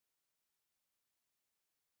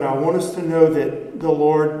I want us to know that the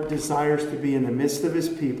Lord desires to be in the midst of his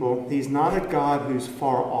people. He's not a God who's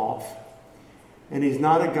far off. And he's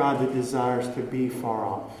not a God that desires to be far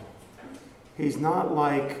off. He's not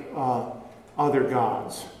like other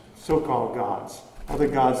gods, so-called gods, other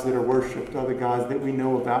gods that are worshipped, other gods that we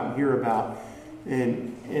know about and hear about,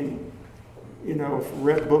 and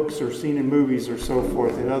read books or seen in movies or so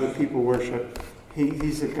forth that other people worship.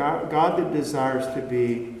 He's a God that desires to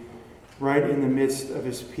be right in the midst of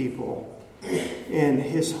his people. And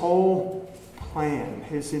his whole plan,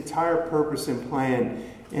 his entire purpose and plan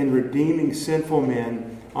in redeeming sinful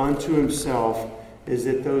men unto himself is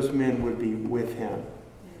that those men would be with him.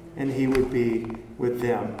 And he would be with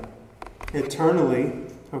them. Eternally,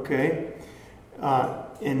 okay?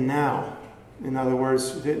 And now. In other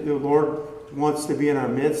words, the Lord wants to be in our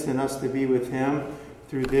midst and us to be with him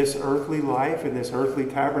through this earthly life and this earthly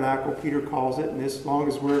tabernacle, Peter calls it, and as long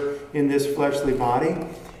as we're in this fleshly body,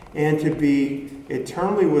 and to be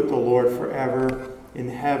eternally with the Lord forever in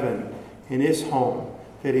heaven, in his home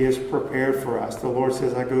that he has prepared for us. The Lord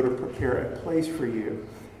says, I go to prepare a place for you.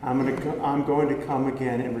 I'm going to come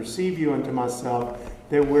again and receive you unto myself,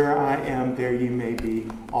 that where I am, there you may be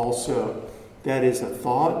also. That is a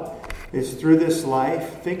thought. It's through this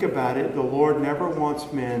life. Think about it. The Lord never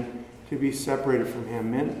wants men to be separated from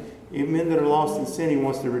him. Men that are lost in sin, he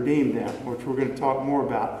wants to redeem them, which we're going to talk more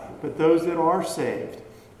about. But those that are saved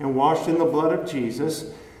and washed in the blood of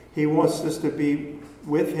Jesus, he wants us to be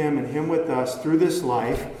with him and him with us through this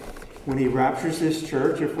life. When he raptures this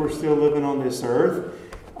church, if we're still living on this earth,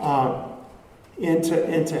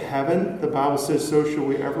 into heaven, the Bible says, so shall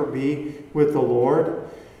we ever be with the Lord.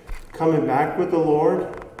 Coming back with the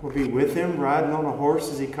Lord, we'll be with him, riding on a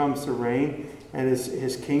horse as he comes to reign at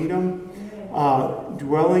his kingdom,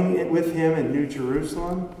 dwelling with him in New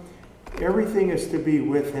Jerusalem. Everything is to be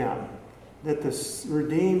with him. That the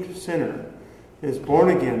redeemed sinner is born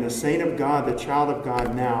again, the saint of God, the child of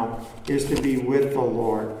God now, is to be with the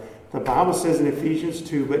Lord. The Bible says in Ephesians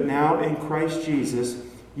 2, but now in Christ Jesus,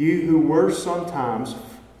 you who were sometimes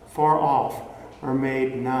far off are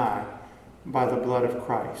made nigh by the blood of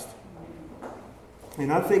Christ.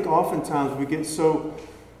 And I think oftentimes we get so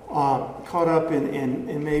caught up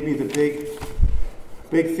in maybe the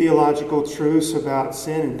big theological truths about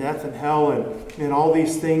sin and death and hell and all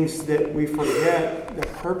these things that we forget the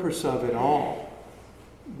purpose of it all.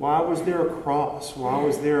 Why was there a cross? Why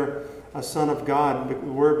was there a Son of God, the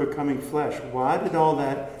Word becoming flesh? Why did all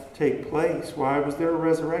that take place? Why was there a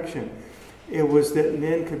resurrection? It was that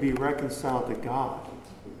men could be reconciled to God.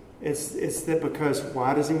 It's that because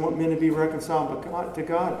why does he want men to be reconciled to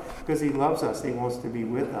God? Because he loves us. He wants to be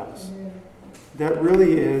with us. That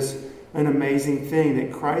really is an amazing thing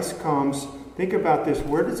that Christ comes. Think about this.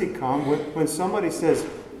 Where does he come? When somebody says,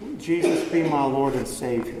 Jesus be my Lord and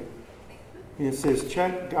Savior. And it says,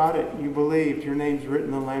 check, got it. You believed. Your name's written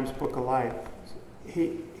in the Lamb's Book of Life.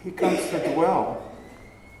 He comes to dwell,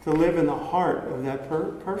 to live in the heart of that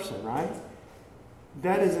person, right?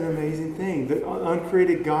 That is an amazing thing. The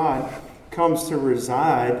uncreated God comes to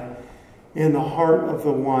reside in the heart of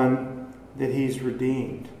the one that he's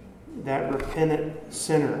redeemed. That repentant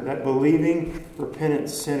sinner, that believing, repentant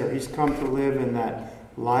sinner. He's come to live in that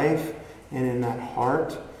life and in that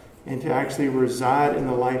heart and to actually reside in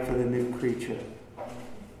the life of the new creature.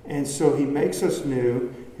 And so he makes us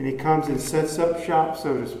new and he comes and sets up shop,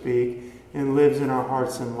 so to speak, and lives in our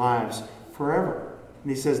hearts and lives forever.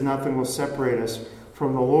 And he says nothing will separate us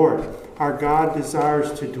from the Lord. Our God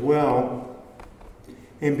desires to dwell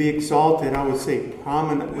and be exalted, I would say,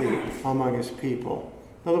 prominently among his people.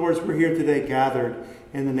 In other words, we're here today gathered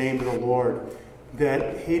in the name of the Lord,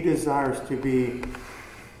 that he desires to be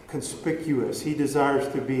conspicuous. He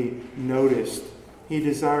desires to be noticed. He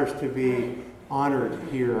desires to be honored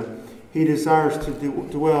here. He desires to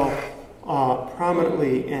dwell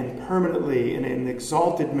prominently and permanently in an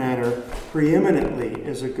exalted manner. Preeminently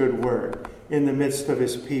is a good word. In the midst of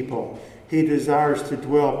his people. He desires to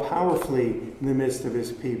dwell powerfully in the midst of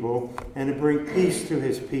his people and to bring peace to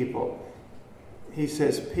his people. He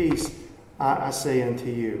says, peace I say unto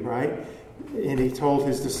you, right? And he told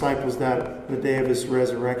his disciples that the day of his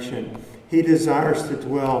resurrection. He desires to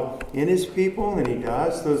dwell in his people, and he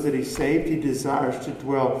does. Those that he saved, he desires to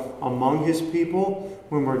dwell among his people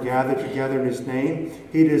when we're gathered together in his name.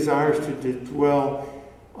 He desires to dwell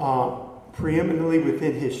preeminently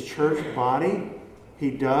within his church body.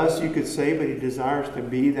 He does, you could say, but he desires to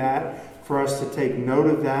be that, for us to take note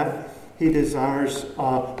of that. He desires,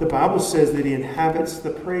 the Bible says that he inhabits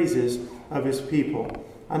the praises of his people.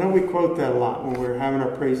 I know we quote that a lot when we're having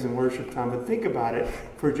our praise and worship time, but think about it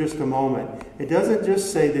for just a moment. It doesn't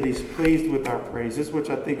just say that he's pleased with our praises, which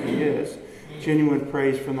I think he is, genuine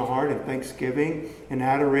praise from the heart and thanksgiving and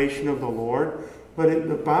adoration of the Lord. But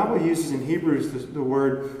the Bible uses in Hebrews the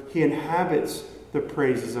word, he inhabits the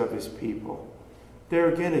praises of his people.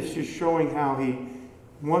 There again, it's just showing how he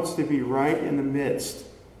wants to be right in the midst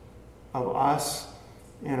of us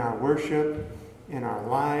in our worship, in our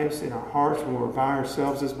lives, in our hearts, when we're by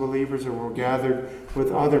ourselves as believers or we're gathered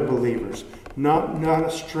with other believers. Not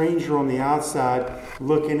a stranger on the outside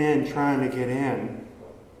looking in, trying to get in.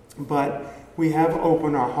 But we have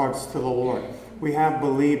opened our hearts to the Lord. We have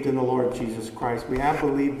believed in the Lord Jesus Christ. We have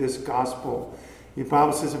believed this gospel. The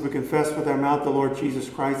Bible says if we confess with our mouth the Lord Jesus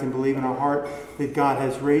Christ and believe in our heart that God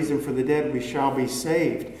has raised him from the dead, we shall be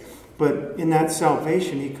saved. But in that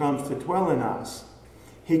salvation, he comes to dwell in us.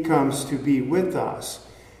 He comes to be with us.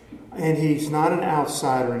 And he's not an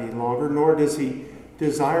outsider any longer, nor does he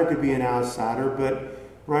desire to be an outsider, but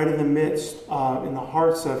right in the midst, in the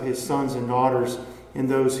hearts of his sons and daughters and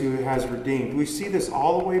those who he has redeemed. We see this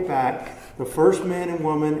all the way back. The first man and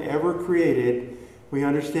woman ever created, we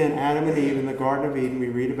understand Adam and Eve in the Garden of Eden. We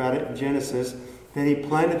read about it in Genesis. Then he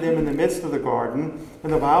planted them in the midst of the garden.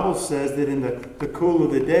 And the Bible says that in the cool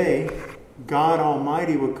of the day, God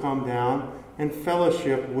Almighty would come down and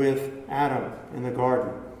fellowship with Adam in the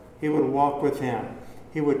garden. He would walk with him.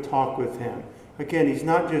 He would talk with him. Again, he's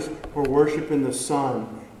not just, we're worshiping the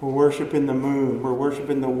sun, we're worshiping the moon, we're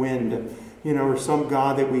worshiping the wind, or some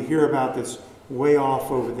God that we hear about that's way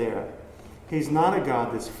off over there. He's not a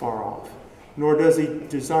God that's far off, nor does he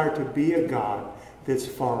desire to be a God that's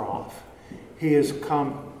far off. He has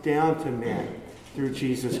come down to men through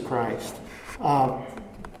Jesus Christ.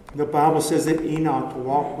 The Bible says that Enoch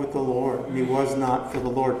walked with the Lord, and he was not, for the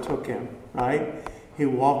Lord took him, right? He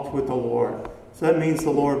walked with the Lord. So that means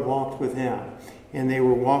the Lord walked with him, and they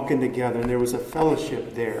were walking together, and there was a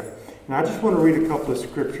fellowship there. And I just want to read a couple of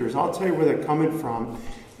scriptures. I'll tell you where they're coming from,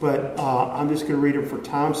 but I'm just going to read them for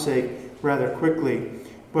time's sake rather quickly.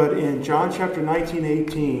 But in John chapter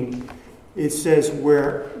 19:18, it says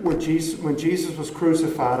when Jesus was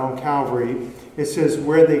crucified on Calvary, it says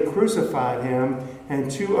where they crucified him and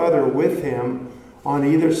two other with him on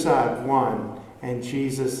either side, one, and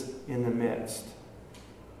Jesus in the midst.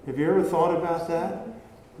 Have you ever thought about that?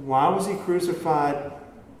 Why was he crucified?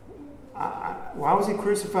 Why was he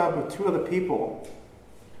crucified with two other people?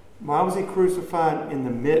 Why was he crucified in the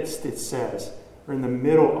midst, it says, or in the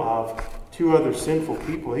middle of two other sinful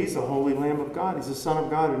people? He's the Holy Lamb of God. He's the Son of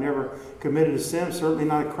God who never committed a sin, certainly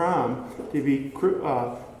not a crime, to be,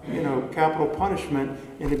 capital punishment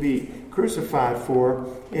and to be crucified for.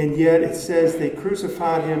 And yet it says they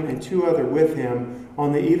crucified him and two other with him,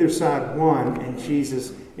 on the either side one, and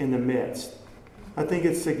Jesus in the midst. I think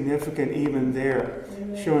it's significant even there,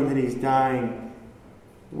 showing that he's dying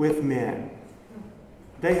with men.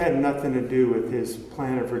 They had nothing to do with his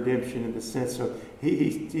plan of redemption in the sense of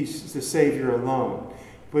he's the Savior alone.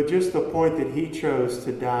 But just the point that he chose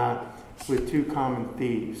to die with two common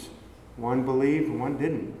thieves. One believed and one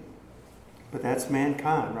didn't. But that's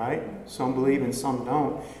mankind, right? Some believe and some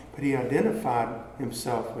don't. But he identified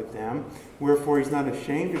himself with them. Wherefore he's not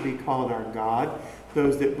ashamed to be called our God.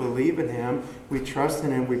 Those that believe in him, we trust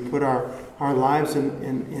in him, we put our lives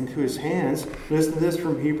into his hands. Listen to this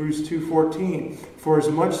from Hebrews 2:14. For as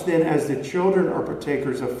much then as the children are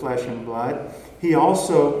partakers of flesh and blood, he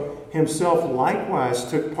also himself likewise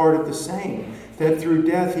took part of the same, that through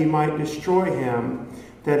death he might destroy him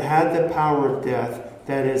that had the power of death,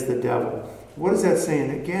 that is the devil. What is that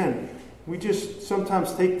saying? Again, we just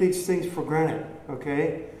sometimes take these things for granted,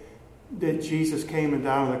 okay? That Jesus came and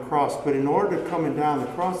died on the cross. But in order to come and die on the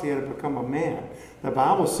cross, he had to become a man. The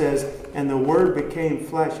Bible says, and the Word became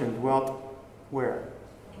flesh and dwelt where?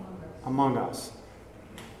 Among us.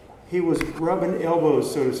 He was rubbing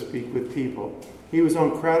elbows, so to speak, with people. He was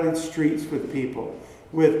on crowded streets with people,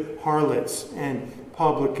 with harlots and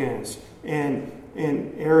publicans and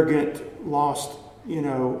arrogant, lost,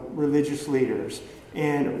 religious leaders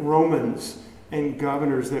and Romans and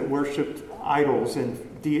governors that worshipped idols and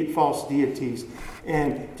false deities,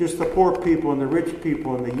 and just the poor people and the rich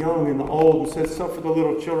people and the young and the old, and said, suffer the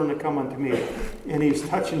little children to come unto me. And he's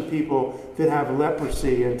touching people that have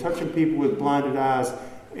leprosy and touching people with blinded eyes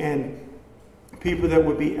and people that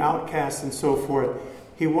would be outcasts and so forth.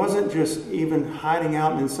 He wasn't just even hiding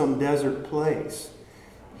out in some desert place.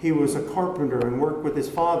 He was a carpenter and worked with his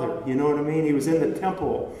father. You know what I mean? He was in the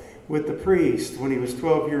temple with the priest when he was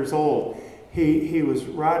 12 years old. He was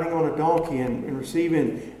riding on a donkey and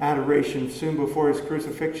receiving adoration soon before his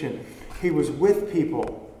crucifixion. He was with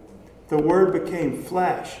people The Word became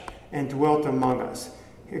flesh and dwelt among us.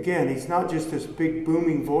 Again, he's not just this big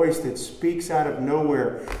booming voice that speaks out of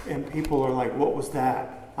nowhere and people are like, what was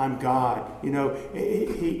that? I'm God.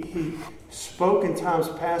 He spoke in times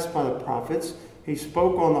past by the prophets. He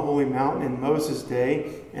spoke on the holy mountain in Moses'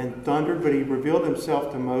 day and thundered, but he revealed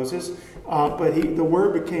himself to Moses. But the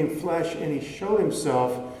Word became flesh and he showed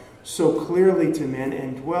himself so clearly to men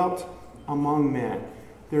and dwelt among men.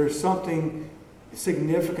 There is something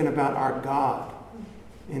significant about our God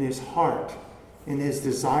in his heart, in his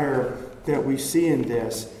desire that we see in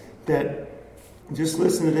this. That just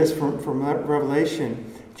listen to this from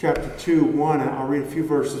Revelation chapter 2:1. I'll read a few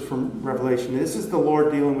verses from Revelation. This is the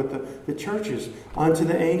Lord dealing with the churches. Unto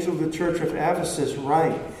the angel of the church of Ephesus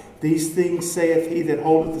write, These things saith he that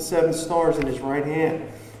holdeth the 7 stars in his right hand,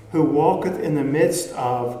 who walketh in the midst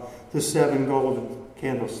of the 7 golden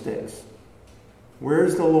candlesticks. Where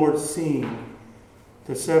is the Lord seen?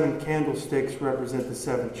 The 7 candlesticks represent the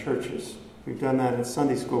 7 churches. We've done that in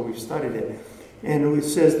Sunday school. We've studied it. And it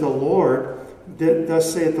says the Lord,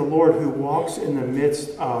 thus saith the Lord, who walks in the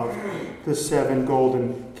midst of the 7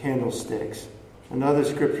 golden candlesticks. Another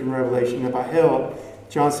scripture in Revelation,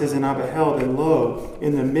 John says, and I beheld, and lo,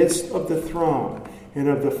 in the midst of the throne, and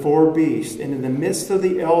of the 4 beasts, and in the midst of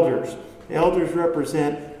the elders. The elders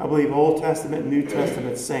represent, I believe, Old Testament and New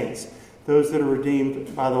Testament saints, those that are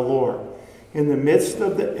redeemed by the Lord. In the midst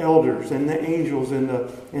of the elders and the angels and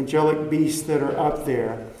the angelic beasts that are up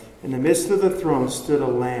there, in the midst of the throne stood a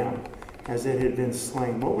lamb as it had been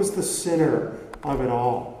slain. What was the center of it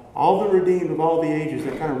all? All the redeemed of all the ages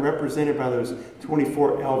are kind of represented by those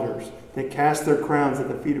 24 elders that cast their crowns at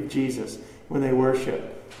the feet of Jesus when they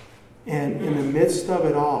worship. And in the midst of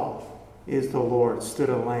it all is the Lord, stood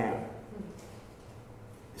a lamb.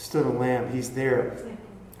 Stood a lamb. He's there.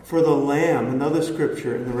 For the Lamb, another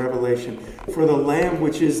scripture in the Revelation, for the Lamb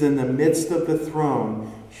which is in the midst of the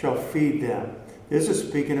throne shall feed them. This is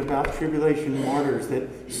speaking about tribulation martyrs that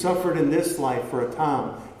suffered in this life for a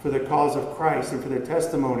time for the cause of Christ and for their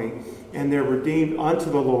testimony, and they're redeemed unto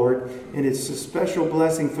the Lord. And it's a special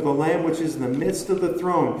blessing. For the Lamb which is in the midst of the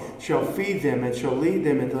throne shall feed them and shall lead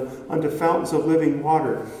them unto fountains of living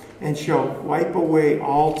water, and shall wipe away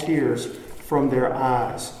all tears from their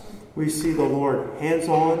eyes. We see the Lord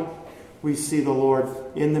hands-on. We see the Lord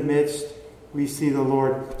in the midst. We see the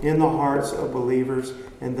Lord in the hearts of believers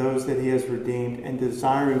and those that he has redeemed and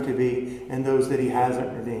desiring to be, and those that he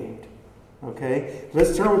hasn't redeemed. Okay?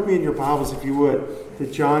 Let's turn with me in your Bibles, if you would, to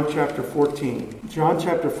John chapter 14. John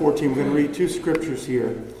chapter 14, we're going to read 2 scriptures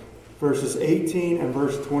here, verses 18 and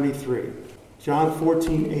verse 23. John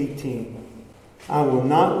 14:18. I will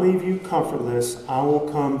not leave you comfortless. I will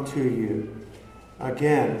come to you.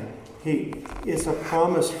 Again, it's a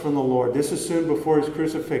promise from the Lord. This is soon before his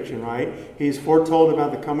crucifixion, right? He's foretold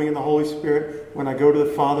about the coming of the Holy Spirit. When I go to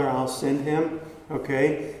the Father, I'll send him.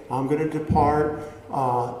 Okay? I'm going to depart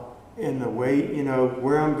in the way,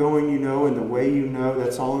 where I'm going, in the way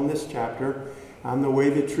that's all in this chapter. I'm the way,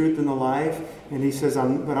 the truth, and the life. And he says,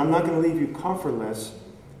 but I'm not going to leave you comfortless.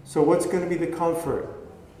 So what's going to be the comfort?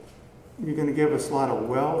 You're going to give us a lot of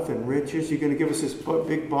wealth and riches. You're going to give us this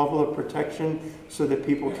big bubble of protection so that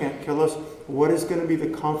people can't kill us. What is going to be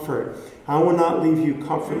the comfort? I will not leave you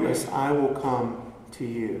comfortless. I will come to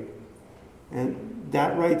you. And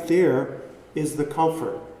that right there is the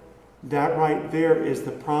comfort. That right there is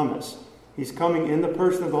the promise. He's coming in the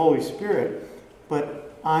person of the Holy Spirit,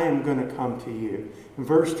 but I am going to come to you. In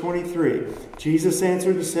verse 23, Jesus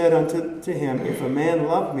answered and said unto him, If a man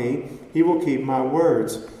love me, he will keep my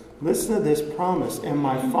words. Listen to this promise. And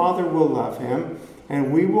my Father will love him,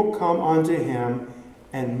 and we will come unto him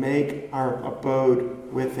and make our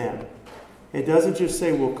abode with him. It doesn't just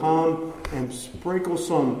say we'll come and sprinkle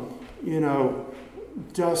some,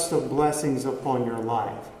 dust of blessings upon your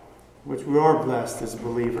life, which we are blessed as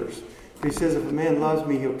believers. He says, if a man loves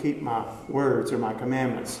me, he'll keep my words or my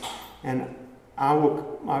commandments. And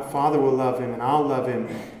my Father will love him, and I'll love him,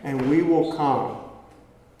 and we will come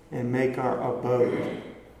and make our abode.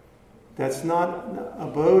 That's not,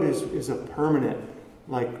 abode is a permanent,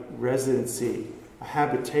 like residency, a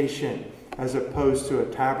habitation, as opposed to a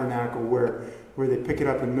tabernacle where they pick it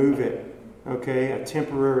up and move it. Okay, a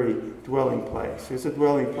temporary dwelling place. It's a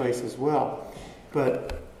dwelling place as well.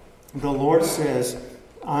 But the Lord says,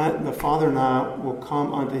 the Father and I will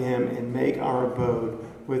come unto him and make our abode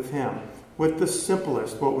with him. With the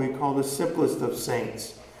simplest, what we call the simplest of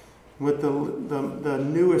saints. With the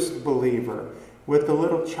newest believer. With the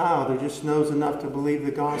little child who just knows enough to believe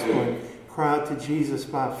the gospel and cry out to Jesus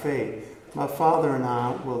by faith. My Father and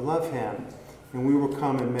I will love him, and we will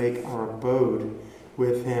come and make our abode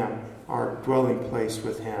with him, our dwelling place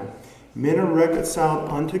with him. Men are reconciled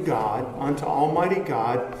unto God, unto Almighty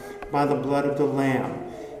God, by the blood of the Lamb.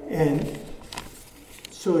 And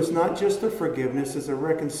so it's not just a forgiveness, it's a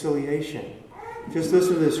reconciliation. Just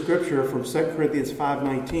listen to the scripture from 2 Corinthians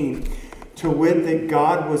 5:19. To wit, that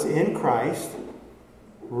God was in Christ,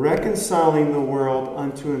 reconciling the world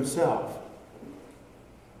unto himself.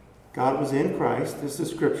 God was in Christ, this is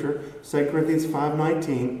scripture, 2 Corinthians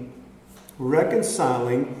 5:19,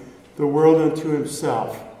 reconciling the world unto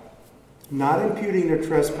himself, not imputing their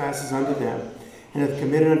trespasses unto them, and hath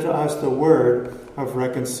committed unto us the word of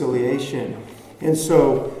reconciliation. And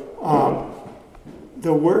so,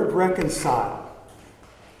 the word reconcile,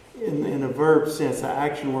 in a verb sense, an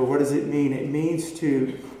action word, what does it mean? It means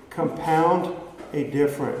to compound a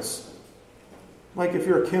difference. Like if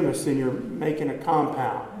you're a chemist and you're making a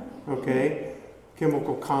compound, okay?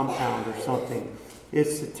 Chemical compound or something.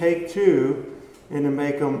 It's to take two and to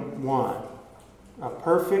make them one. A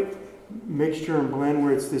perfect mixture and blend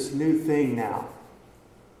where it's this new thing now.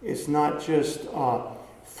 It's not just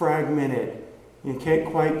fragmented. You can't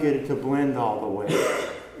quite get it to blend all the way.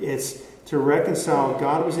 It's to reconcile.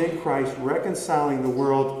 God was in Christ, reconciling the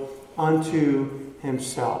world unto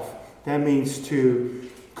himself. That means to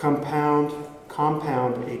compound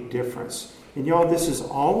a difference. And y'all, this has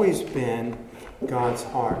always been God's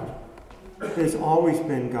heart. It has always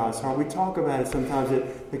been God's heart. We talk about it sometimes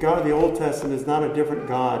that the God of the Old Testament is not a different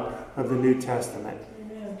God of the New Testament.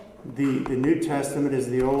 The New Testament is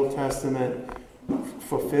the Old Testament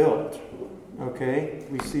fulfilled. Okay?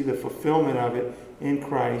 We see the fulfillment of it in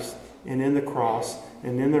Christ and in the cross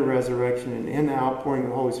and in the resurrection and in the outpouring of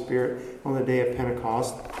the Holy Spirit on the day of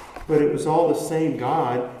Pentecost. But it was all the same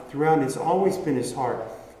God throughout. It's always been his heart.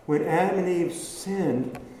 When Adam and Eve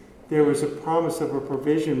sinned, there was a promise of a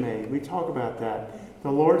provision made. We talk about that.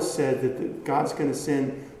 The Lord said that God's going to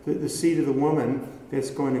send the seed of the woman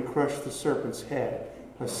that's going to crush the serpent's head.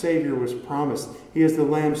 A Savior was promised. He is the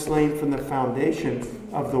Lamb slain from the foundation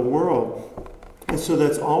of the world. And so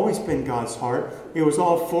that's always been God's heart. It was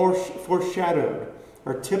all foreshadowed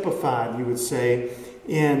or typified, you would say,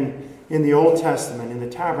 in the Old Testament, in the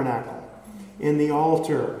tabernacle, in the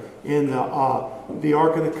altar, in the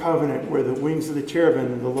Ark of the Covenant, where the wings of the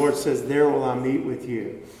cherubim, the Lord says, there will I meet with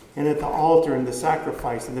you. And at the altar, and the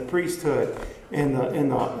sacrifice, and the priesthood, and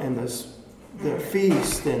the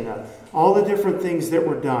feast, and all the different things that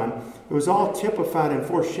were done. It was all typified and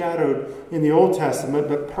foreshadowed in the Old Testament,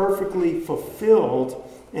 but perfectly fulfilled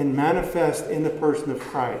and manifest in the person of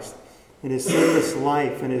Christ, in his sinless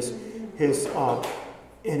life, and his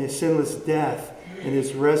sinless death, and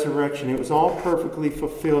his resurrection. It was all perfectly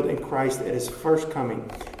fulfilled in Christ at his first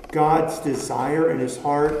coming. God's desire in his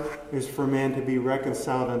heart is for man to be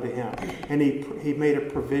reconciled unto him. And he made a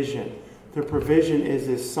provision. The provision is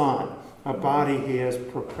his Son, a body he has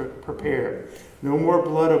prepared. No more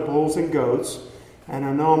blood of bulls and goats. And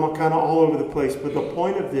I know I'm kind of all over the place, but the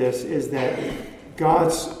point of this is that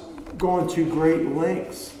God's gone to great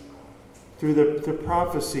lengths through the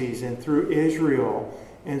prophecies and through Israel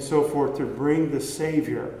and so forth to bring the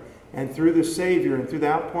Savior. And through the Savior and through the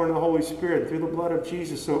outpouring of the Holy Spirit, through the blood of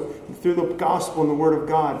Jesus, so through the gospel and the Word of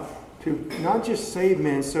God, to not just save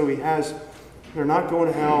men so they're not going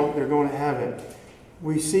to hell, they're going to heaven.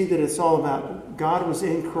 We see that it's all about God was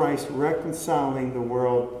in Christ reconciling the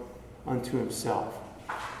world unto himself.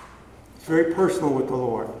 It's very personal with the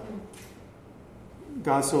Lord.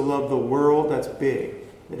 God so loved the world, that's big,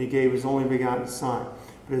 that he gave his only begotten Son.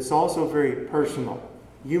 But it's also very personal.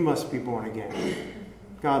 You must be born again.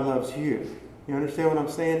 God loves you. You understand what I'm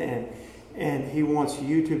saying? And he wants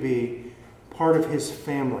you to be part of his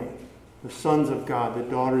family. The sons of God, the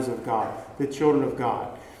daughters of God, the children of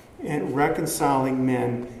God. And reconciling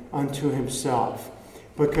men unto himself.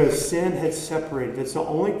 Because sin had separated. It's the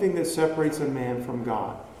only thing that separates a man from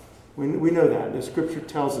God. We know that. The scripture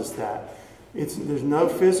tells us that. There's no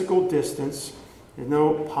physical distance. There's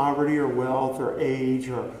no poverty or wealth or age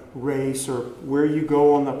or race or where you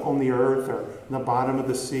go on the earth or in the bottom of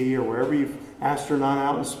the sea or wherever you astronaut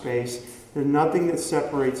out in space. There's nothing that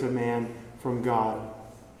separates a man from God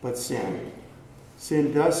but sin.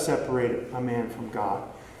 Sin does separate a man from God.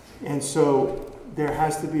 And so there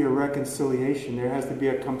has to be a reconciliation. There has to be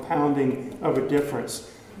a compounding of a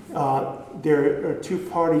difference. There are two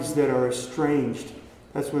parties that are estranged.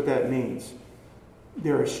 That's what that means.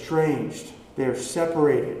 They're estranged. They're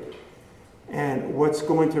separated. And what's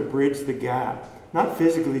going to bridge the gap? Not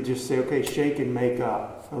physically just say, okay, shake and make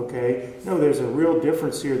up. Okay? No, there's a real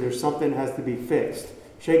difference here. There's something that has to be fixed.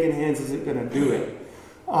 Shaking hands isn't going to do it.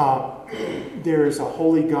 There is a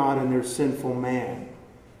holy God and there's sinful man.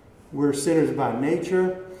 We're sinners by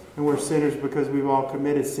nature. And we're sinners because we've all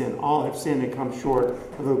committed sin. All have sinned and come short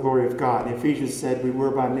of the glory of God. And Ephesians said we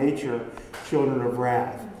were by nature children of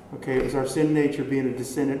wrath. Okay, it was our sin nature being a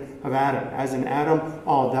descendant of Adam. As in Adam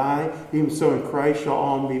all die, even so in Christ shall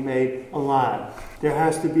all be made alive. There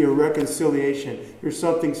has to be a reconciliation. There's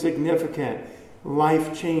something significant,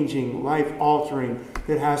 life-changing, life-altering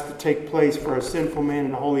that has to take place for a sinful man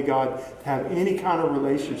and a holy God to have any kind of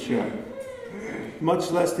relationship,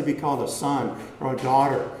 much less to be called a son or a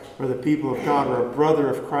daughter or the people of God or a brother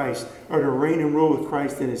of Christ or to reign and rule with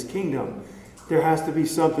Christ in his kingdom. There has to be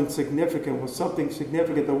something significant. With something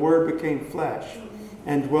significant, the Word became flesh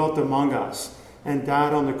and dwelt among us and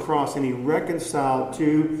died on the cross, and he reconciled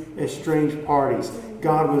two estranged parties.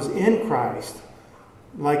 God was in Christ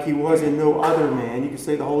like he was in no other man. You could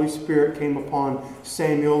say the Holy Spirit came upon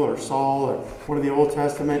Samuel or Saul or one of the Old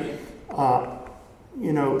Testament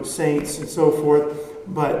saints and so forth.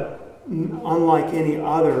 But unlike any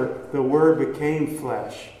other, the Word became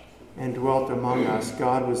flesh and dwelt among us.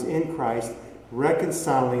 God was in Christ,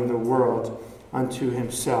 reconciling the world unto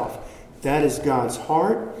himself. That is God's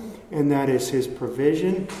heart, and that is his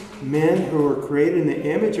provision. Men who were created in the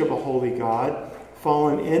image of a holy God,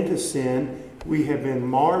 fallen into sin. We have been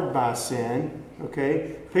marred by sin.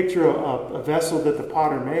 Okay? Picture a vessel that the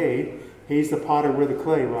potter made. He's the potter, we're the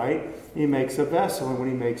clay, right? He makes a vessel, and when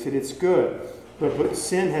he makes it, it's good. But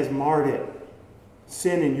sin has marred it.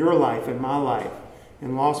 Sin in your life and my life.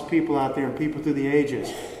 And lost people out there and people through the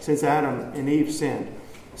ages since Adam and Eve sinned.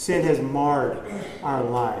 Sin has marred our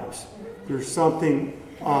lives. There's something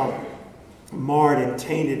marred and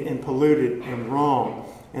tainted and polluted and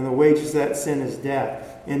wrong. And the wages of that sin is death.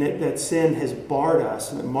 And that sin has barred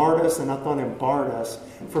us. And it marred us, and I thought it barred us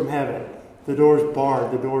from heaven. The door's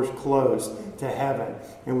barred. The door's closed to heaven.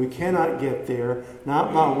 And we cannot get there,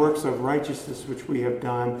 not by works of righteousness which we have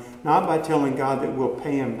done, not by telling God that we'll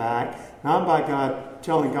pay him back, not by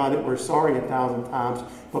telling God that we're sorry 1,000 times,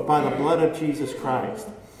 but by the blood of Jesus Christ.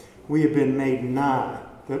 We have been made nigh,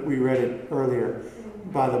 that we read it earlier,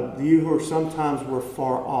 by you who are sometimes were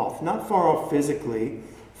far off. Not far off physically,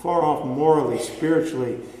 far off morally,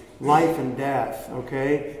 spiritually, life and death,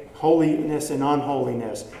 okay? Holiness and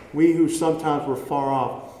unholiness. We who sometimes were far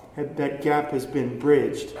off, that gap has been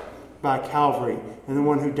bridged by Calvary, and the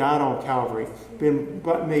one who died on Calvary, been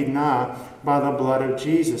made nigh by the blood of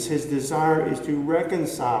Jesus. His desire is to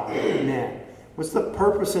reconcile men. What's the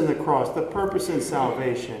purpose in the cross? The purpose in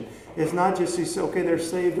salvation is not just to say, okay, they're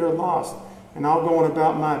saved, they're lost, and I'll go on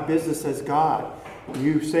about my business as God.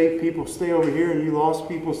 You saved people, stay over here, and you lost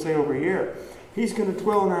people, stay over here. He's going to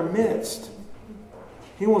dwell in our midst.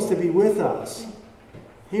 He wants to be with us.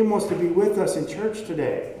 He wants to be with us in church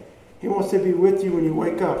today. He wants to be with you when you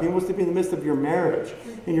wake up. He wants to be in the midst of your marriage,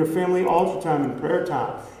 in your family altar time and prayer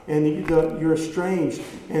time. And you're estranged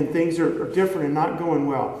and things are different and not going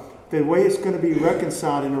well. The way it's going to be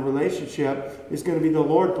reconciled in a relationship is going to be the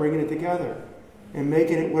Lord bringing it together and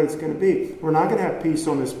making it what it's going to be. We're not going to have peace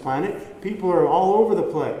on this planet. People are all over the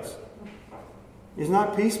place. It's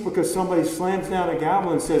not peace because somebody slams down a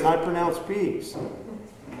gavel and says, I pronounce peace.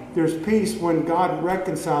 There's peace when God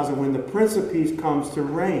reconciles and when the Prince of Peace comes to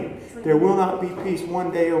reign. There will not be peace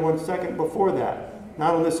one day or 1 second before that.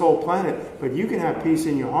 Not on this whole planet, but you can have peace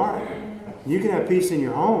in your heart. You can have peace in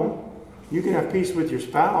your home. You can have peace with your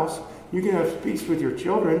spouse. You can have peace with your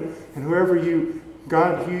children. And whoever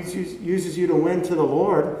God uses you to win to the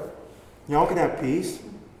Lord, y'all can have peace.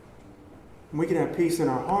 And we can have peace in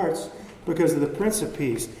our hearts because of the Prince of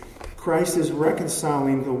Peace. Christ is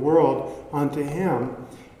reconciling the world unto him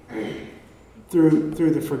through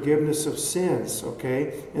the forgiveness of sins,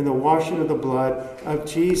 okay? And the washing of the blood of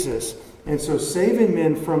Jesus. And so saving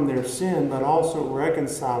men from their sin, but also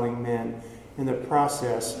reconciling men in the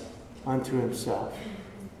process unto himself.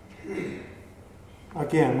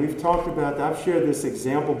 Again, we've talked about, I've shared this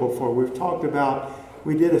example before.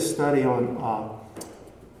 We did a study on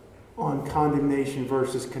condemnation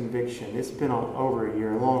versus conviction. It's been over a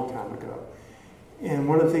year, a long time ago. And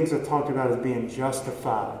one of the things I talked about is being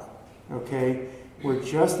justified. Okay? We're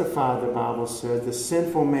justified, the Bible says. The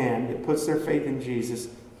sinful man that puts their faith in Jesus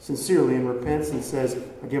sincerely and repents and says,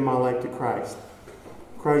 I give my life to Christ.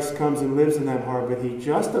 Christ comes and lives in that heart, but he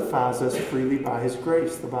justifies us freely by his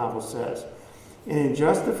grace, the Bible says. And in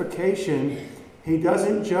justification, he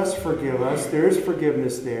doesn't just forgive us. There is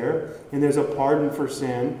forgiveness there, and there's a pardon for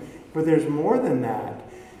sin. But there's more than that.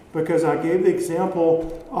 Because I gave the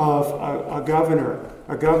example of a governor,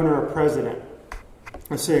 a president.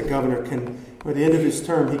 Let's say a governor can, at the end of his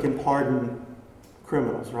term, he can pardon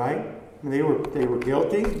criminals, right? And they were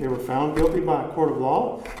guilty. They were found guilty by a court of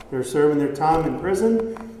law. They're serving their time in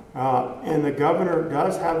prison. And the governor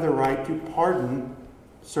does have the right to pardon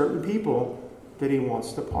certain people that he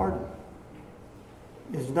wants to pardon.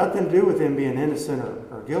 It has nothing to do with him being innocent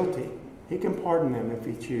or guilty. He can pardon them if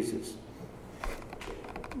he chooses.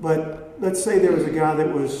 But let's say there was a guy that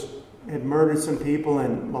had murdered some people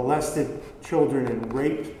and molested children and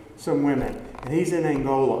raped some women. And he's in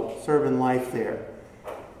Angola, serving life there.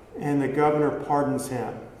 And the governor pardons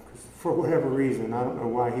him for whatever reason. I don't know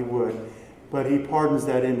why he would. But he pardons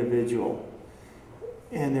that individual.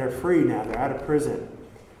 And they're free now. They're out of prison.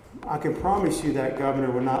 I can promise you that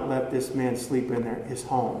governor would not let this man sleep in his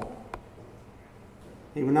home.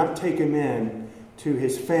 He would not take him in to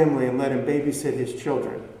his family and let him babysit his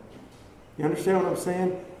children. You understand what I'm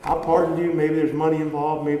saying? I'll pardon you. Maybe there's money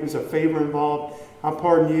involved. Maybe there's a favor involved. I'll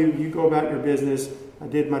pardon you. You go about your business. I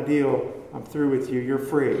did my deal. I'm through with you. You're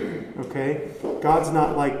free. Okay? God's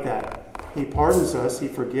not like that. He pardons us. He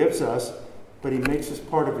forgives us. But he makes us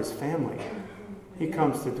part of his family. He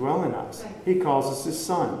comes to dwell in us. He calls us his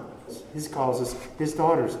son. He calls us his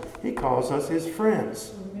daughters. He calls us his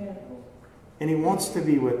friends. And he wants to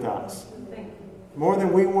be with us. More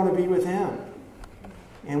than we want to be with him.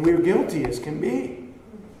 And we're guilty as can be.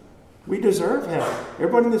 We deserve hell.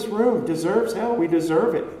 Everybody in this room deserves hell. We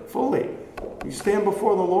deserve it fully. You stand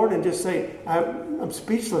before the Lord and just say, I'm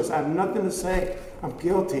speechless. I have nothing to say. I'm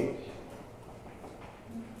guilty.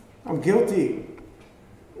 I'm guilty.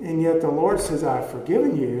 And yet the Lord says, I've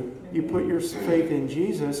forgiven you. You put your faith in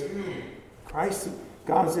Jesus.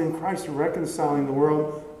 God's in Christ reconciling the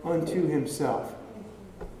world unto himself.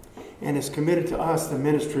 And has committed to us the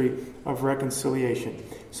ministry of reconciliation.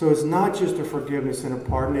 So it's not just a forgiveness and a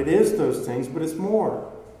pardon. It is those things, but it's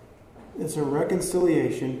more. It's a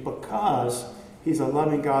reconciliation because he's a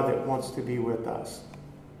loving God that wants to be with us.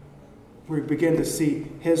 We begin to see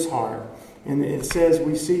his heart. And it says,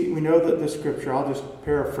 we know that the scripture, I'll just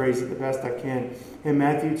paraphrase it the best I can. In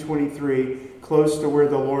Matthew 23, close to where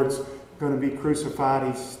the Lord's going to be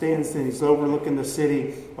crucified, he stands and he's overlooking the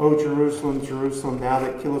city. O Jerusalem, Jerusalem, thou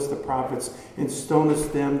that killest the prophets and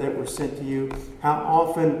stonest them that were sent to you. How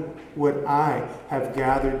often would I have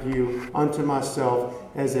gathered you unto myself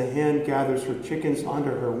as a hen gathers her chickens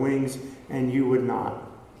under her wings, and you would not.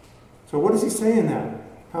 So what is he saying there?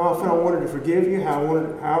 How often I wanted to forgive you, how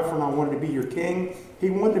often I wanted to be your king. He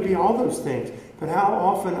wanted to be all those things. But how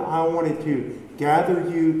often I wanted to gather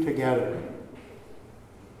you together.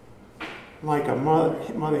 Like a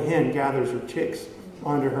mother hen gathers her chicks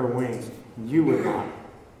under her wings. You would not.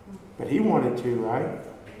 But he wanted to, right?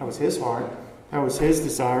 That was his heart. That was his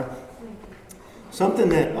desire. Something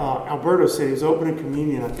that Alberto said, he was opening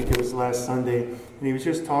communion, I think it was last Sunday, and he was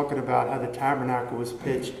just talking about how the tabernacle was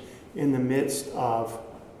pitched in the midst of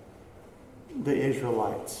the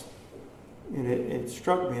Israelites. And it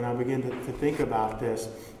struck me, and I began to think about this.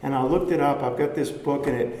 And I looked it up. I've got this book,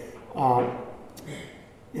 and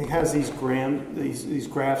it has these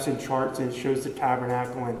graphs and charts, and it shows the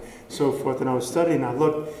tabernacle and so forth. And I was studying, I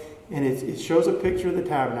looked, and it shows a picture of the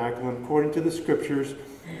tabernacle. And according to the scriptures,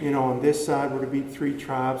 on this side were to be 3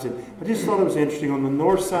 tribes. And I just thought it was interesting. On the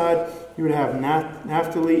north side, you would have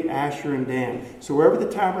Naphtali, Asher, and Dan. So wherever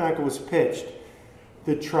the tabernacle was pitched,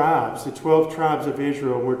 the 12 tribes of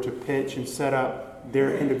Israel were to pitch and set up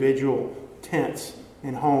their individual tents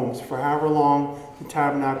and homes for however long the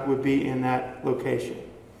tabernacle would be in that location.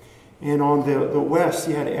 And on the west,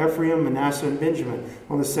 you had Ephraim, Manasseh, and Benjamin.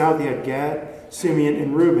 On the south, you had Gad, Simeon,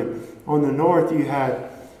 and Reuben. On the north, you had,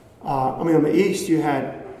 on the east, you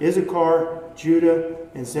had Issachar, Judah,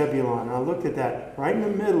 and Zebulun. And I looked at that. Right in the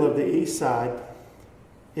middle of the east side,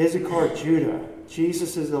 Issachar, Judah.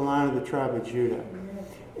 Jesus is the Lion of the tribe of Judah.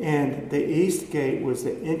 And the east gate was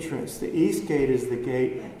the entrance. The east gate is the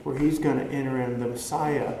gate where he's going to enter in. The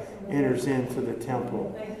Messiah enters into the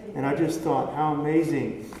temple. And I just thought, how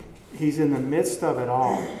amazing. He's in the midst of it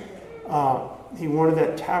all. He wanted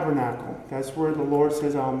that tabernacle. That's where the Lord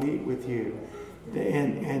says, I'll meet with you.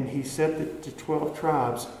 And he set the 12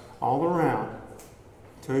 tribes all around.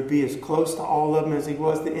 So he'd be as close to all of them as he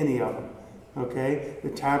was to any of them. Okay? The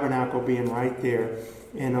tabernacle being right there.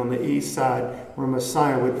 And on the east side, where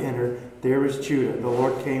Messiah would enter, there is Judah. The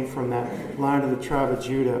Lord came from that line of the tribe of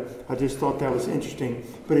Judah. I just thought that was interesting.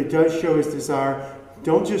 But it does show his desire.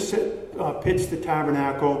 Don't just pitch the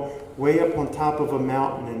tabernacle way up on top of a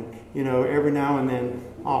mountain and, every now and then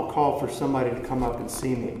I'll call for somebody to come up and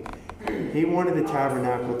see me. He wanted the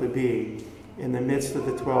tabernacle to be in the midst of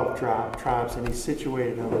the 12 tribes, and he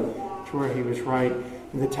situated them to where he was right,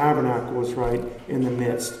 and the tabernacle was right in the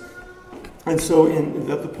midst. And so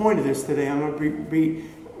the point of this today, I'm going to be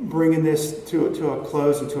bringing this to a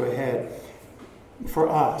close and to a head. For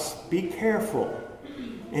us, be careful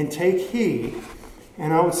and take heed.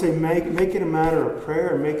 And I would say make it a matter of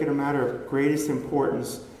prayer and make it a matter of greatest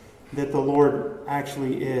importance that the Lord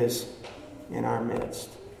actually is in our midst.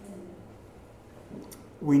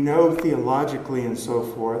 We know theologically and so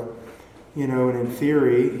forth, and in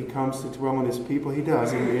theory, he comes to dwell in his people. He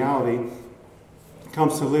does. In reality, he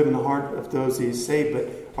comes to live in the heart of those he is saved. But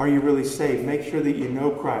are you really saved? Make sure that you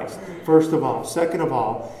know Christ, first of all. Second of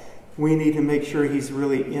all, we need to make sure he's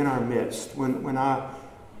really in our midst. When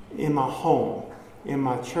in my home, in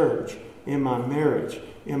my church, in my marriage,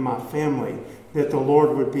 in my family, that the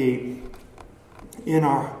Lord would be in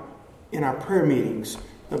our prayer meetings.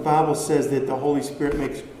 The Bible says that the Holy Spirit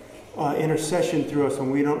makes intercession through us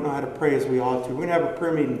when we don't know how to pray as we ought to. We're going to have a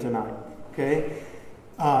prayer meeting tonight, okay,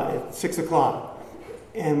 at 6 o'clock.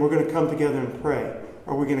 And we're going to come together and pray.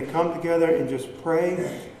 Are we going to come together and just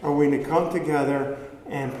pray? Or are we going to come together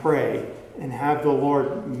and pray and have the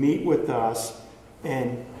Lord meet with us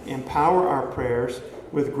and empower our prayers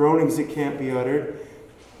with groanings that can't be uttered?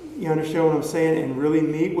 You understand what I'm saying? And really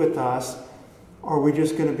meet with us? Or are we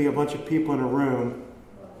just going to be a bunch of people in a room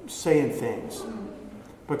saying things?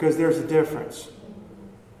 Because there's a difference.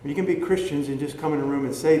 You can be Christians and just come in a room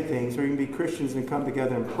and say things, or you can be Christians and come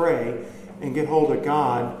together and pray and get hold of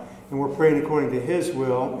God, and we're praying according to His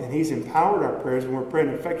will, and He's empowered our prayers, and we're praying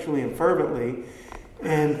effectually and fervently,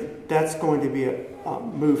 and that's going to be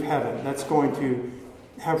move heaven. That's going to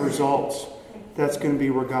have results. That's going to be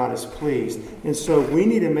where God is pleased. And so we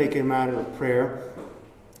need to make it a matter of prayer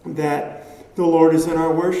that the Lord is in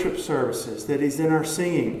our worship services, that He's in our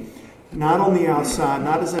singing. Not on the outside,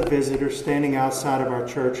 not as a visitor standing outside of our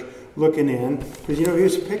church looking in. Because, He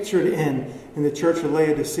was pictured in the church of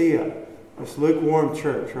Laodicea, this lukewarm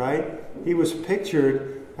church, right? He was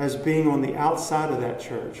pictured as being on the outside of that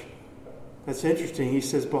church. That's interesting. He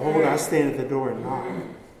says, "Behold, I stand at the door and knock."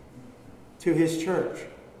 To His church.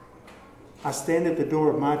 I stand at the door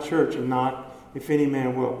of my church and knock. If any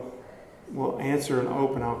man will answer and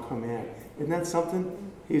open, I'll come in. Isn't that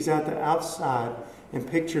something? He's at the outside and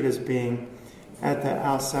pictured as being at the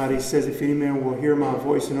outside. He says, if any man will hear my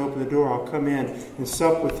voice and open the door, I'll come in and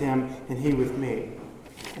sup with him and he with me.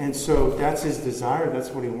 And so that's His desire. That's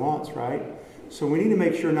what He wants, right? So we need to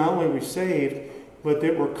make sure not only we're saved, but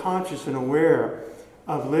that we're conscious and aware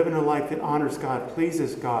of living a life that honors God,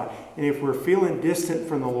 pleases God. And if we're feeling distant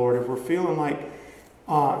from the Lord, if we're feeling like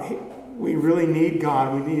we really need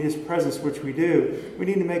God, we need His presence, which we do, we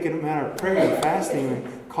need to make it a matter of prayer and fasting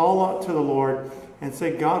and call out to the Lord and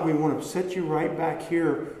say, God, we want to set you right back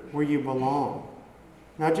here where you belong.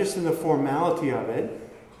 Not just in the formality of it.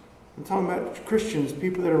 I'm talking about Christians,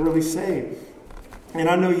 people that are really saved. And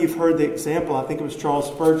I know you've heard the example. I think it was Charles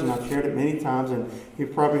Spurgeon. I've shared it many times, and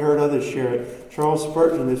you've probably heard others share it. Charles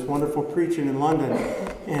Spurgeon, this wonderful preacher in London,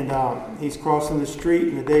 and he's crossing the street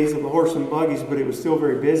in the days of the horse and buggies, but it was still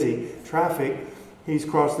very busy, traffic. He's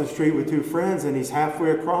crossing the street with two friends, and he's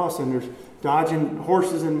halfway across, and there's dodging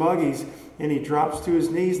horses and buggies, and he drops to his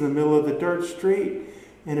knees in the middle of the dirt street,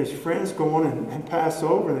 and his friends go on and pass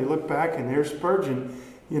over, and they look back, and there's Spurgeon.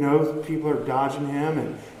 People are dodging him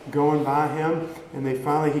and going by him, and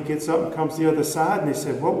he gets up and comes to the other side, and they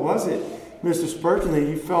said, what was it, Mr. Spurgeon, that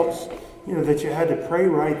you felt, that you had to pray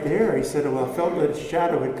right there? He said, well, I felt that a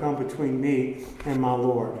shadow had come between me and my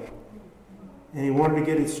Lord. And he wanted to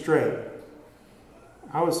get it straight.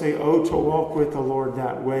 I would say, to walk with the Lord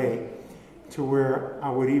that way, to where I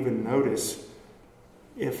would even notice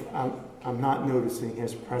if I'm not noticing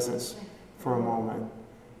His presence for a moment.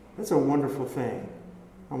 That's a wonderful thing.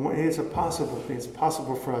 It's a possible thing. It's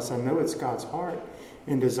possible for us. I know it's God's heart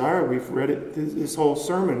and desire. We've read it, this whole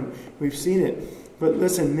sermon. We've seen it. But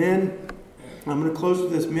listen, men, I'm going to close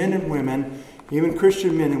with this. Men and women, even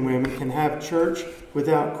Christian men and women, can have church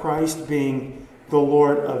without Christ being the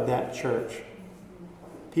Lord of that church.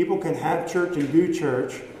 People can have church and do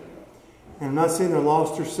church. And I'm not saying they're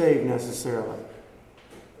lost or saved necessarily.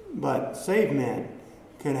 But saved men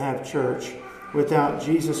can have church without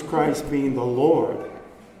Jesus Christ being the Lord.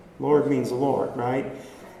 Lord means Lord, right?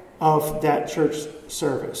 Of that church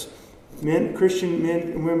service. Christian men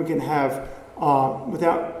and women can have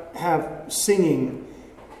singing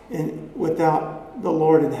and without the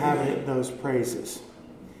Lord inhabiting those praises.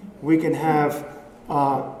 We can have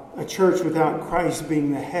a church without Christ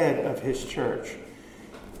being the head of His church.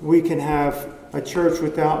 We can have a church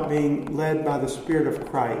without being led by the Spirit of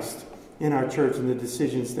Christ in our church and the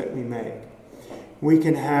decisions that we make. We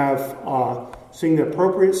can have sing the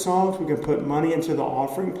appropriate songs. We can put money into the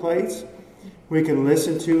offering plates. We can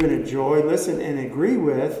listen to and enjoy, listen and agree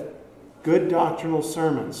with good doctrinal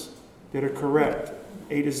sermons that are correct,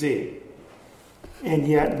 A to Z. And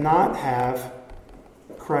yet not have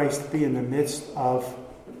Christ be in the midst of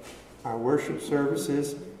our worship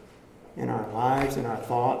services, in our lives, in our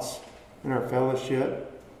thoughts, in our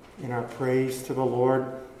fellowship, in our praise to the Lord.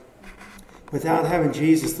 Without having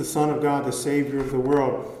Jesus, the Son of God, the Savior of the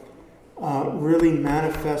world, really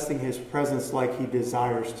manifesting his presence like he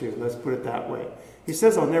desires to. Let's put it that way. He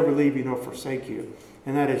says, I'll never leave you nor forsake you.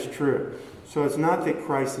 And that is true. So it's not that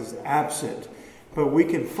Christ is absent, but we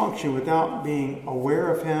can function without being aware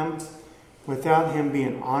of him, without him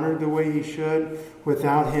being honored the way he should,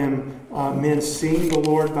 without him, men seeing the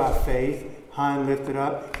Lord by faith, high and lifted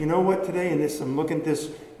up. You know what today, I'm looking at this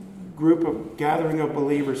gathering of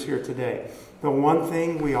believers here today. The one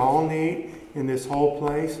thing we all need in this whole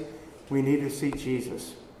place, we need to see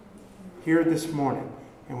Jesus. Here this morning.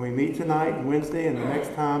 And we meet tonight and Wednesday and the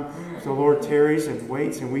next time the Lord tarries and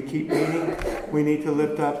waits and we keep meeting, we need to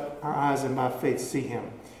lift up our eyes and by faith see him.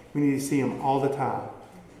 We need to see him all the time.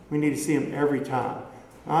 We need to see him every time.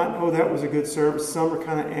 Not, oh, that was a good service. Some are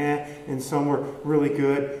kind of and some were really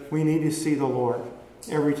good. We need to see the Lord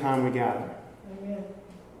every time we gather. Amen.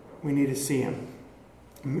 We need to see him.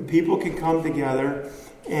 People can come together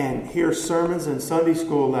and hear sermons and Sunday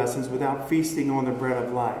school lessons without feasting on the bread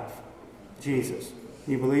of life, Jesus.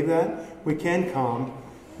 Do you believe that? We can come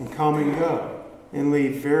and go and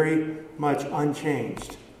leave very much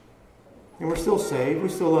unchanged. And we're still saved. We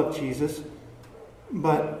still love Jesus.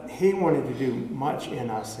 But he wanted to do much in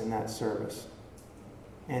us in that service.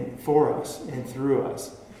 And for us and through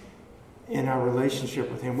us. In our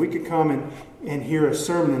relationship with him. We could come and hear a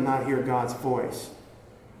sermon and not hear God's voice.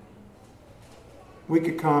 We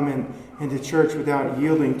could come into church without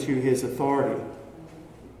yielding to his authority.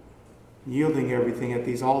 Yielding everything at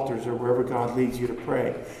these altars or wherever God leads you to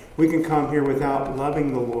pray. We can come here without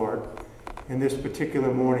loving the Lord in this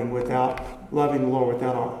particular morning, without loving the Lord,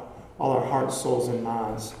 without all our hearts, souls, and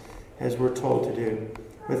minds, as we're told to do,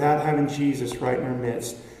 without having Jesus right in our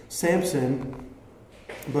midst. Samson,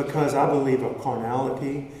 because I believe of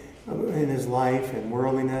carnality in his life and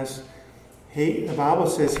worldliness, the Bible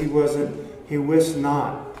says he wist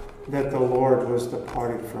not that the Lord was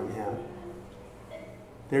departed from him.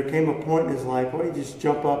 There came a point in his life where he just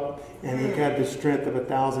jump up and he had the strength of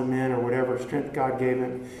 1,000 men or whatever strength God gave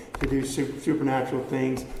him to do supernatural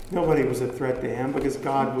things. Nobody was a threat to him because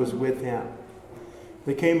God was with him.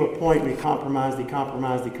 There came a point when he compromised,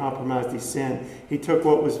 he sinned. He took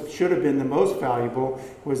what should have been the most valuable,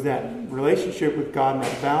 was that relationship with God and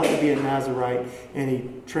that vow to be a Nazirite, and he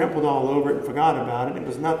trampled all over it and forgot about it. It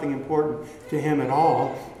was nothing important to him at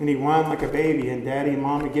all. And he whined like a baby, and Daddy and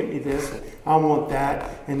Mommy, get me this, I want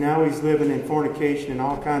that. And now he's living in fornication and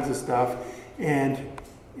all kinds of stuff. And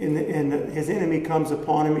his enemy comes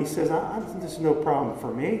upon him. He says, this is no problem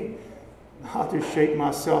for me. I'll just shake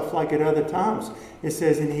myself like at other times. It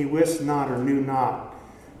says, and he wist not or knew not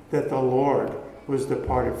that the Lord was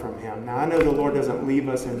departed from him. Now, I know the Lord doesn't leave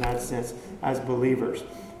us in that sense as believers.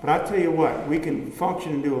 But I tell you what, we can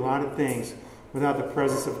function and do a lot of things without the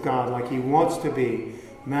presence of God, like he wants to be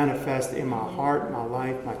manifest in my heart, my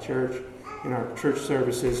life, my church, in our church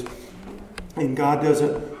services. And God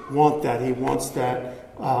doesn't want that. He wants that.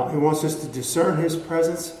 He wants us to discern his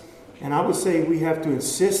presence. And I would say we have to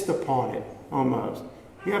insist upon it, almost.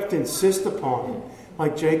 You have to insist upon it.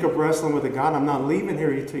 Like Jacob wrestling with God, I'm not leaving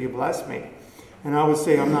here until you bless me. And I would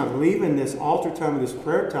say I'm not leaving this altar time or this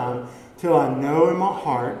prayer time till I know in my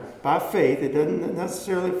heart, by faith, it doesn't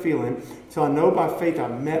necessarily feel it, till I know by faith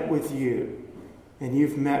I've met with you and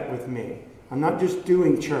you've met with me. I'm not just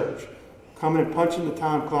doing church, coming and punching the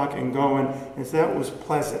time clock and going, and so that was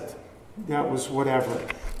pleasant. That was whatever.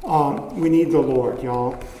 We need the Lord,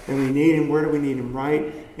 y'all. And we need him. Where do we need him?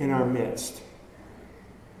 Right in our midst.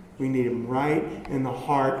 We need him right in the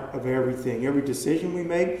heart of everything. Every decision we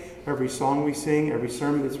make, every song we sing, every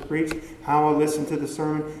sermon that's preached, how I listen to the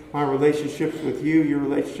sermon, my relationships with you, your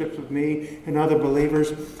relationships with me, and other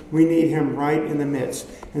believers. We need him right in the midst.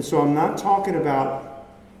 And so I'm not talking about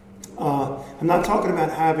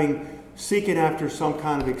seeking after some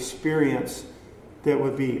kind of experience that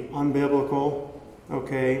would be unbiblical,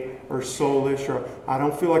 okay, or soulish, or I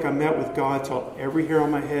don't feel like I met with God till every hair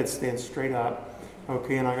on my head stands straight up,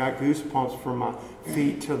 okay, and I got goosebumps from my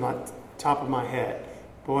feet to the top of my head.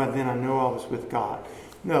 Boy, then I know I was with God.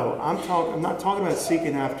 No, I'm not talking about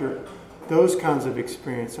seeking after those kinds of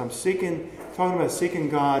experience. I'm talking about seeking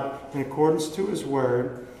God in accordance to his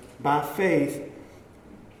word, by faith,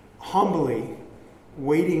 humbly,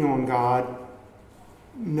 waiting on God,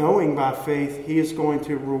 knowing by faith he is going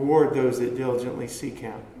to reward those that diligently seek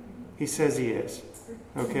him. He says he is.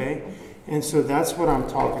 Okay? And so that's what I'm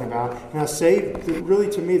talking about. And I say, really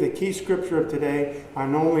to me, the key scripture of today, I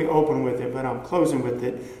normally open with it, but I'm closing with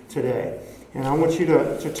it today. And I want you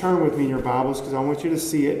to turn with me in your Bibles because I want you to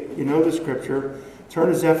see it. You know the scripture. Turn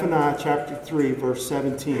to Zephaniah chapter 3, verse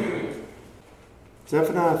 17.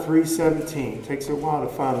 Zephaniah 3:17. Takes a while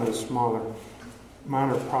to find those smaller,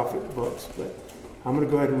 minor prophet books, but I'm going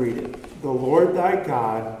to go ahead and read it. The Lord thy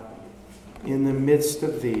God in the midst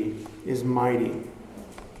of thee is mighty.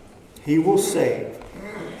 He will save.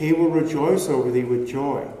 He will rejoice over thee with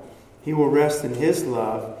joy. He will rest in his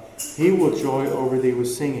love. He will joy over thee with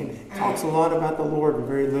singing. It talks a lot about the Lord and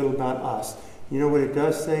very little about us. You know what it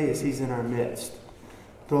does say is he's in our midst.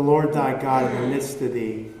 The Lord thy God in the midst of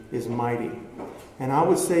thee is mighty. And I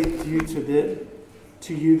would say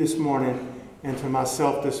to you this morning and to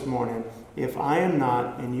myself this morning, if I am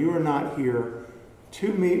not and you are not here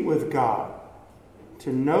to meet with God,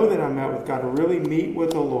 to know that I met with God, to really meet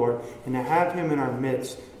with the Lord and to have him in our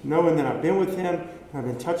midst, knowing that I've been with him, and I've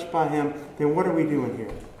been touched by him, then what are we doing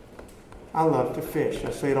here? I love to fish.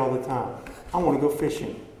 I say it all the time. I want to go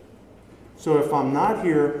fishing. So if I'm not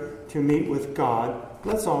here to meet with God,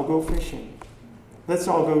 let's all go fishing. Let's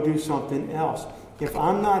all go do something else. If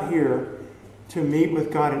I'm not here to meet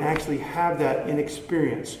with God and actually have that in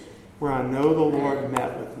experience where I know the Lord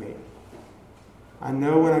met with me, I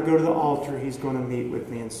know when I go to the altar, he's going to meet with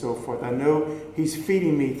me and so forth. I know he's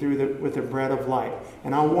feeding me with the bread of life.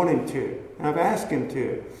 And I want him to. And I've asked him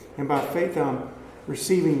to. And by faith, I'm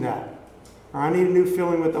receiving that. Or I need a new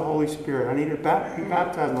filling with the Holy Spirit. I need to be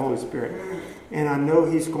baptized in the Holy Spirit. And I know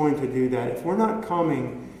he's going to do that. If we're not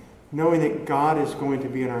coming knowing that God is going to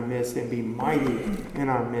be in our midst and be mighty in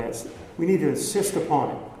our midst, we need to insist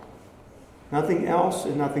upon it. Nothing else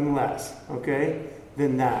and nothing less, okay,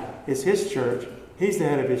 than that. It's his church. He's the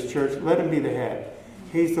head of his church. Let him be the head.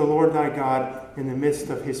 He's the Lord thy God in the midst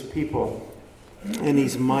of his people. And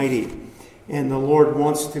he's mighty. And the Lord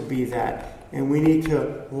wants to be that. And we need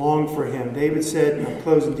to long for him. David said, and I'm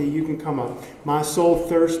closing to you, you can come up. My soul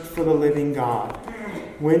thirsts for the living God.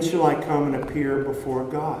 When shall I come and appear before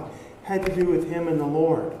God? Had to do with him and the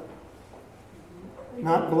Lord.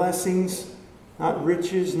 Not blessings, not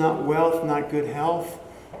riches, not wealth, not good health.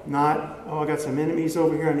 Not, I got some enemies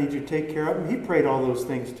over here, I need you to take care of them. He prayed all those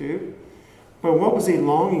things too. But what was he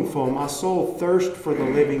longing for? My soul thirsts for the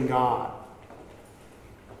living God.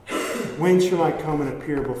 When shall I come and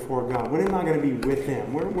appear before God? When am I going to be with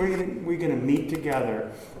him? We're going to meet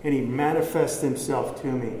together and he manifests himself to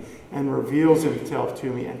me and reveals himself to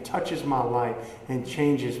me and touches my life and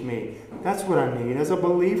changes me. That's what I need. As a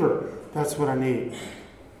believer, that's what I need.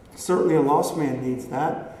 Certainly a lost man needs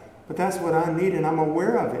that. But that's what I need, and I'm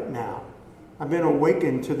aware of it now. I've been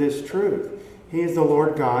awakened to this truth. He is the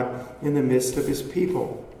Lord God in the midst of his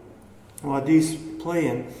people. While Dee's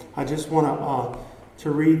playing, I just want to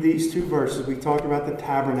read these two verses. We talked about the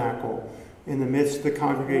tabernacle in the midst of the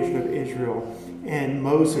congregation of Israel. And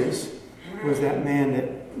Moses was that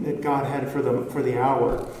man that God had for the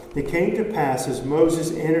hour. It came to pass as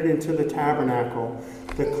Moses entered into the tabernacle,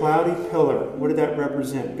 the cloudy pillar. What did that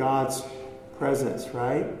represent? God's presence,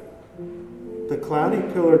 right? The cloudy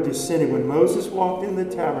pillar descended. When Moses walked in the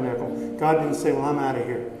tabernacle, God didn't say, well, I'm out of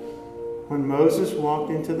here. When Moses walked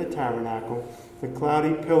into the tabernacle, the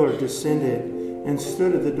cloudy pillar descended and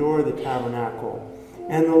stood at the door of the tabernacle.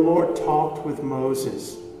 And the Lord talked with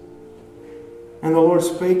Moses. And the Lord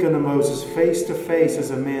spake unto Moses face to face as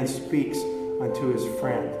a man speaks unto his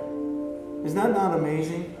friend. Is that not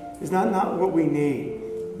amazing? Is that not what we need?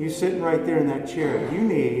 You sitting right there in that chair. You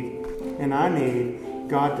need, and I need,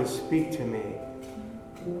 God to speak to me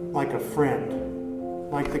like a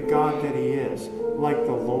friend, like the God that he is, like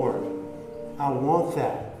the Lord. I want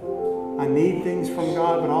that. I need things from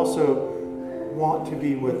God, but also want to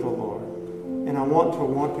be with the Lord. And I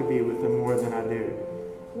want to be with him more than I do.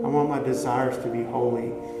 I want my desires to be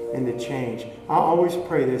holy and to change. I always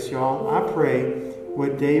pray this, y'all. I pray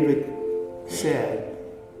what David said.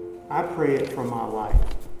 I pray it for my life.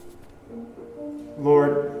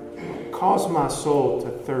 Lord, cause my soul to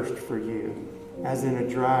thirst for you, as in a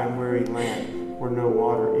dry and weary land where no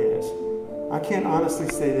water is. I can't honestly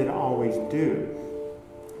say that I always do,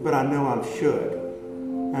 but I know I should.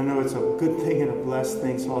 I know it's a good thing and a blessed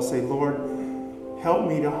thing, so I'll say, Lord, help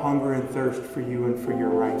me to hunger and thirst for you and for your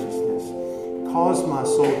righteousness. Cause my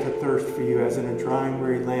soul to thirst for you, as in a dry and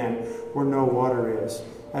weary land where no water is.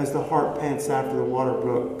 As the hart pants after the water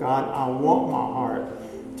brook, God, I want my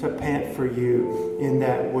heart to pant for you in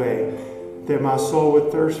that way, that my soul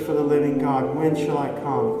would thirst for the living God. When shall I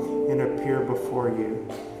come and appear before you?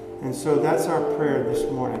 And so that's our prayer this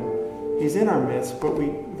morning. He's in our midst, but we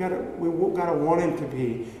gotta want him to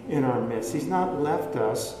be in our midst. He's not left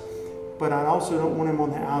us, but I also don't want him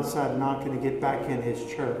on the outside knocking to get back in his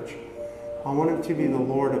church. I want him to be the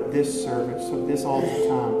Lord of this service, of this altar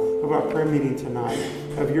time, of our prayer meeting tonight,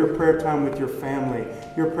 of your prayer time with your family,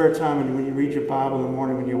 your prayer time when you read your Bible in the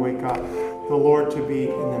morning when you wake up. The Lord to be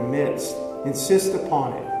in the midst. Insist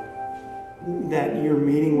upon it, that you're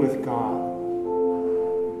meeting with God.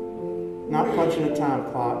 Not punching a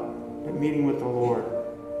time clock, but meeting with the Lord.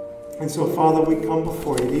 And so, Father, we come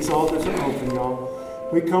before you. These altars are open, y'all.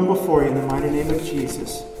 We come before you in the mighty name of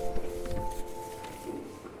Jesus.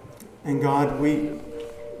 And God, the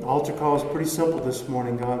altar call is pretty simple this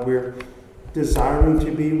morning, God. We're desiring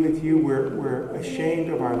to be with you. We're ashamed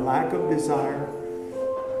of our lack of desire.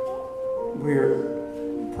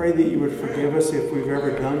 Pray that you would forgive us if we've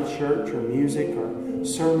ever done church or music or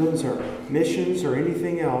sermons or missions or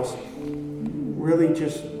anything else, really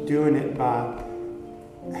just doing it by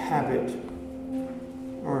habit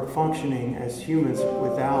or functioning as humans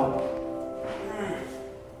without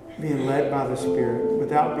being led by the Spirit,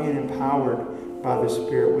 without being empowered by the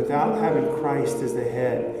Spirit, without having Christ as the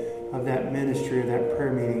head of that ministry or that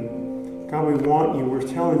prayer meeting. God, we want you. We're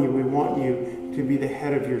telling you we want you to be the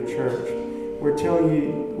head of your church. We're telling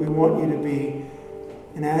you we want you to be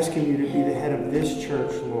and asking you to be the head of this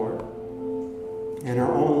church, Lord, in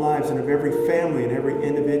our own lives and of every family and every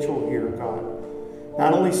individual here, God.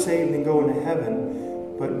 Not only saved and going to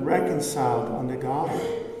heaven, but reconciled unto God.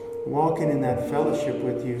 Walking in that fellowship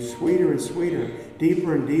with you, sweeter and sweeter,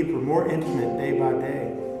 deeper and deeper, more intimate day by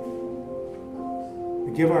day.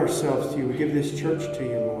 We give ourselves to you. We give this church to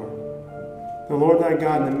you, Lord. The Lord thy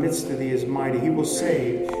God in the midst of thee is mighty. He will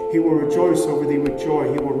save. He will rejoice over thee with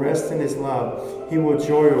joy. He will rest in his love. He will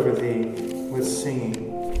joy over thee with singing.